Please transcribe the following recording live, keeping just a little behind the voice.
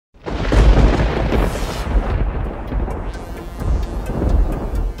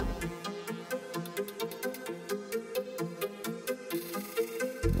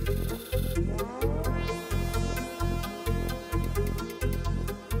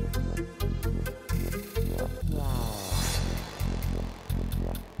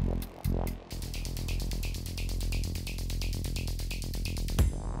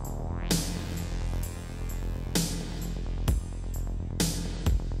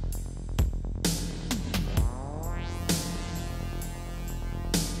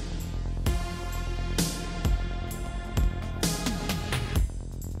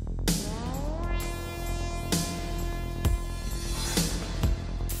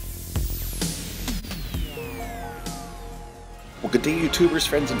Well, good day, YouTubers,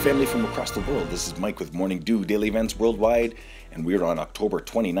 friends, and family from across the world. This is Mike with Morning Dew Daily Events Worldwide, and we're on October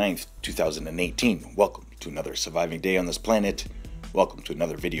 29th, 2018. Welcome to another surviving day on this planet. Welcome to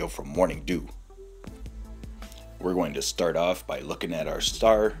another video from Morning Dew. We're going to start off by looking at our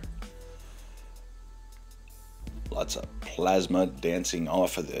star. Lots of plasma dancing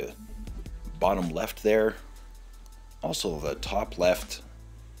off of the bottom left there. Also the top left,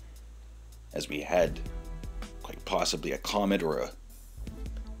 as we had quite possibly a comet or a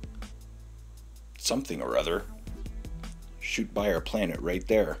something or other shoot by our planet right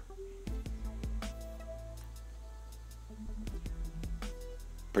there.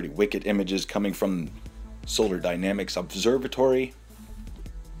 Pretty wicked images coming from Solar Dynamics Observatory.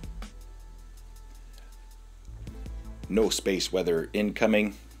 No space weather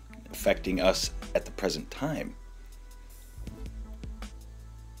incoming affecting us at the present time.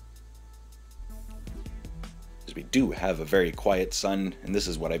 We do have a very quiet sun, and this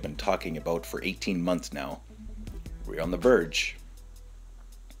is what I've been talking about for 18 months now. We're on the verge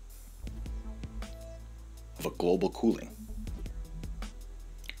of a global cooling.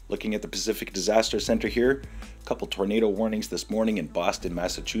 Looking at the Pacific Disaster Center here, a couple tornado warnings this morning in Boston,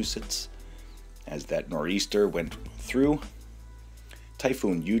 Massachusetts, as that nor'easter went through.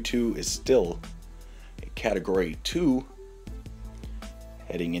 Typhoon U2 is still a Category 2,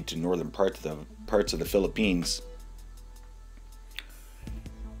 heading into northern parts of the Philippines.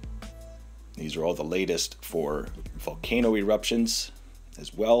 These are all the latest for volcano eruptions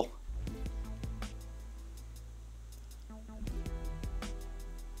as well.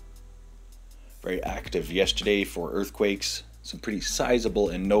 Very active yesterday for earthquakes. Some pretty sizable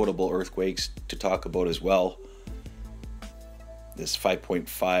and notable earthquakes to talk about as well. This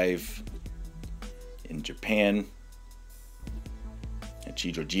 5.5 in Japan at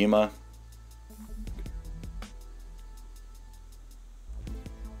Chijojima.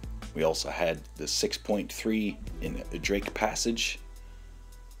 We also had the 6.3 in the Drake Passage.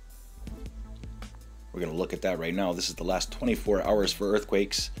 We're going to look at that right now. This is the last 24 hours for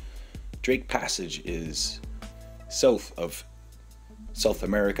earthquakes. Drake Passage is south of South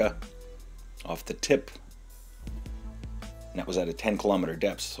America, off the tip. And that was at a 10-kilometer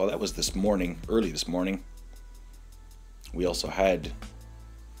depth. So that was this morning, early this morning. We also had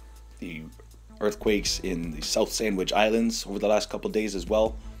the earthquakes in the South Sandwich Islands over the last couple of days as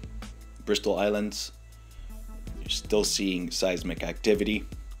well. Bristol Islands, you're still seeing seismic activity.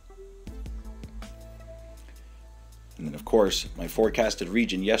 And then of course, my forecasted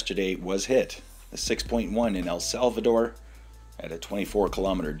region yesterday was hit. The 6.1 in El Salvador at a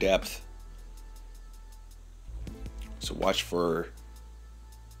 24-kilometer depth. So watch for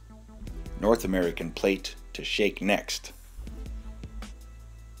North American plate to shake next.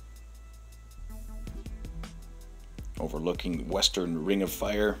 Overlooking Western Ring of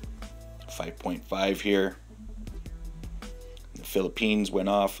Fire. 5.5 here. The Philippines went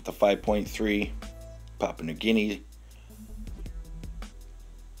off with the 5.3. Papua New Guinea.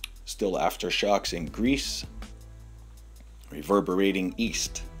 Still aftershocks in Greece. Reverberating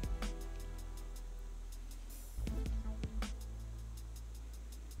east.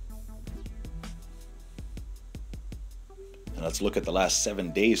 And let's look at the last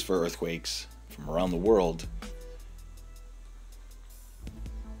 7 days for earthquakes from around the world.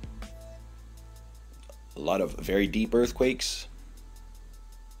 A lot of very deep earthquakes.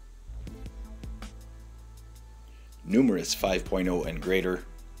 Numerous 5.0 and greater.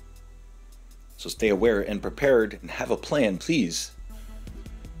 So stay aware and prepared and have a plan, please.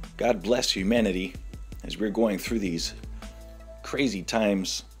 God bless humanity as we're going through these crazy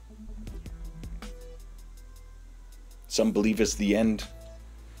times. Some believe it's the end.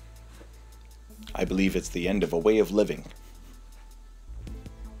 I believe it's the end of a way of living.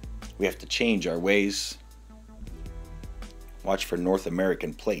 We have to change our ways. Watch for North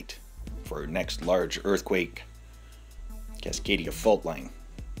American plate for our next large earthquake. Cascadia fault line.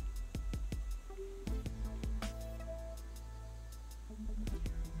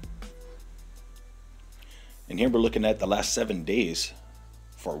 And here we're looking at the last 7 days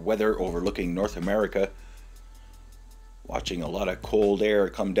for weather overlooking North America. Watching a lot of cold air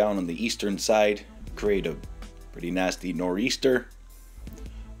come down on the eastern side, create a pretty nasty nor'easter.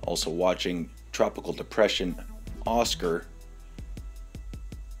 Also watching Tropical Depression Oscar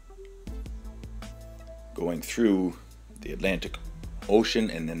going through the Atlantic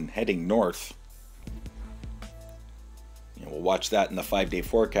Ocean and then heading north. We'll watch that in the 5-day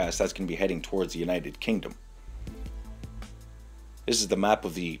forecast. That's going to be heading towards the United Kingdom. This is the map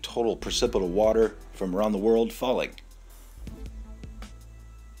of the total precipitable water from around the world falling.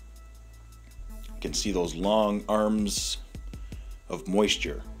 You can see those long arms of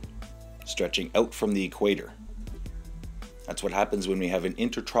moisture stretching out from the equator. That's what happens when we have an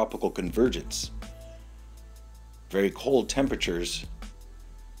intertropical convergence. Very cold temperatures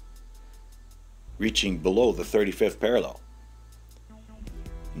reaching below the 35th parallel.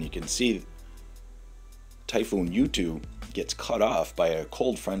 And you can see Typhoon D.E.W gets cut off by a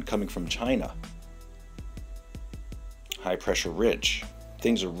cold front coming from China. High pressure ridge.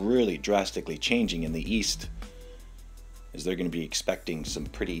 Things are really drastically changing in the east, as they're going to be expecting some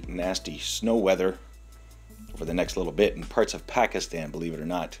pretty nasty snow weather over the next little bit in parts of Pakistan, believe it or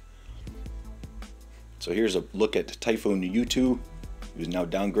not. So here's a look at Typhoon D.E.W, who's now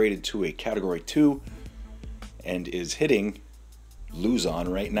downgraded to a Category 2 and is hitting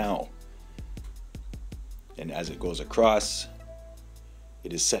Luzon right now. And as it goes across,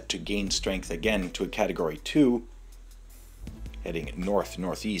 it is set to gain strength again to a Category 2, heading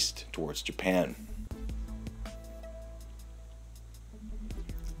north-northeast towards Japan.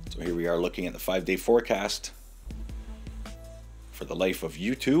 So here we are looking at the 5-day forecast for the life of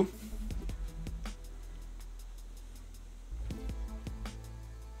D.E.W.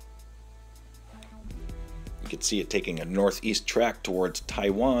 You can see it taking a northeast track towards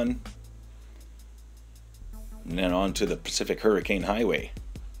Taiwan, and then on to the Pacific Hurricane Highway.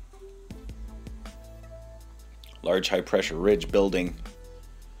 Large high pressure ridge building,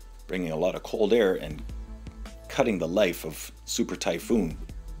 bringing a lot of cold air and cutting the life of Super Typhoon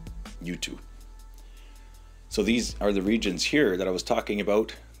D.E.W. So these are the regions here that I was talking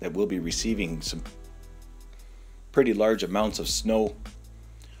about that will be receiving some pretty large amounts of snow.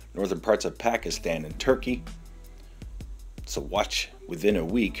 Northern parts of Pakistan and Turkey. So watch within a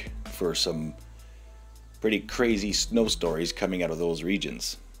week for some pretty crazy snow stories coming out of those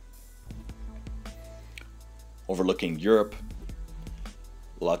regions. Overlooking Europe,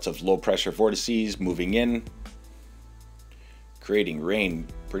 lots of low pressure vortices moving in, creating rain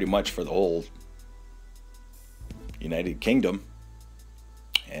pretty much for the whole United Kingdom,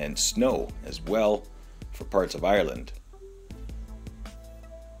 and snow as well for parts of Ireland.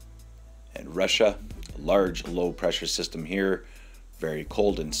 And Russia, a large low pressure system here, very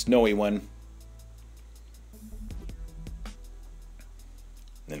cold and snowy one.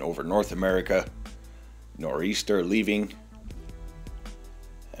 Then over North America, nor'easter leaving,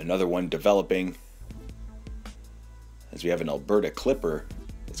 another one developing, as we have an Alberta clipper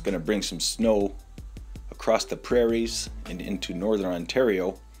that's going to bring some snow across the prairies and into northern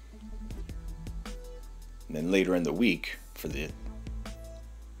Ontario, and then later in the week for the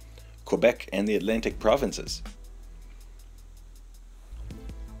Quebec and the Atlantic provinces.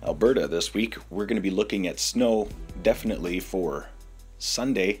 Alberta this week, we're going to be looking at snow definitely for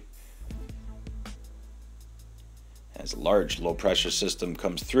Sunday, as a large low pressure system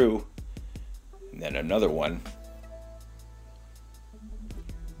comes through, and then another one.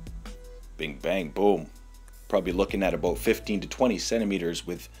 Bing bang boom. Probably looking at about 15 to 20 centimeters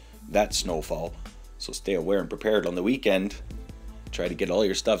with that snowfall. So stay aware and prepared on the weekend. Try to get all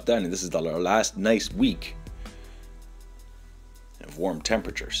your stuff done, and this is our last nice week of warm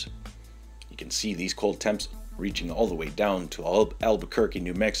temperatures. You can see these cold temps reaching all the way down to Albuquerque,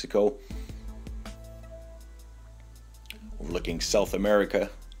 New Mexico. Overlooking South America.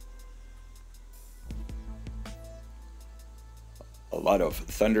 A lot of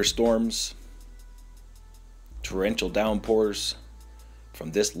thunderstorms, torrential downpours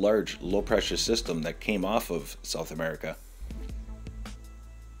from this large low pressure system that came off of South America.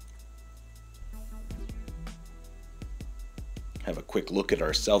 Have a quick look at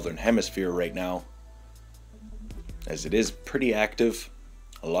our southern hemisphere right now, as it is pretty active.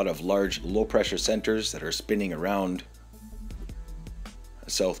 A lot of large low pressure centers that are spinning around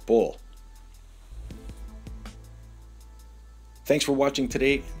the South Pole. Thanks for watching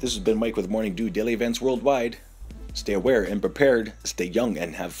today. This has been Mike with Morning Dew Daily Events Worldwide. Stay aware and prepared, stay young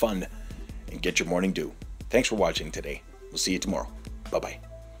and have fun, and get your morning dew. Thanks for watching today. We'll see you tomorrow. Bye-bye.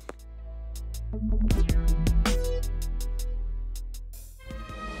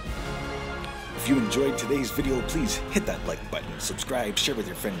 If you enjoyed today's video, please hit that like button, subscribe, share with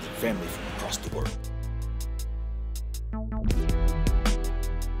your friends and family from across the world.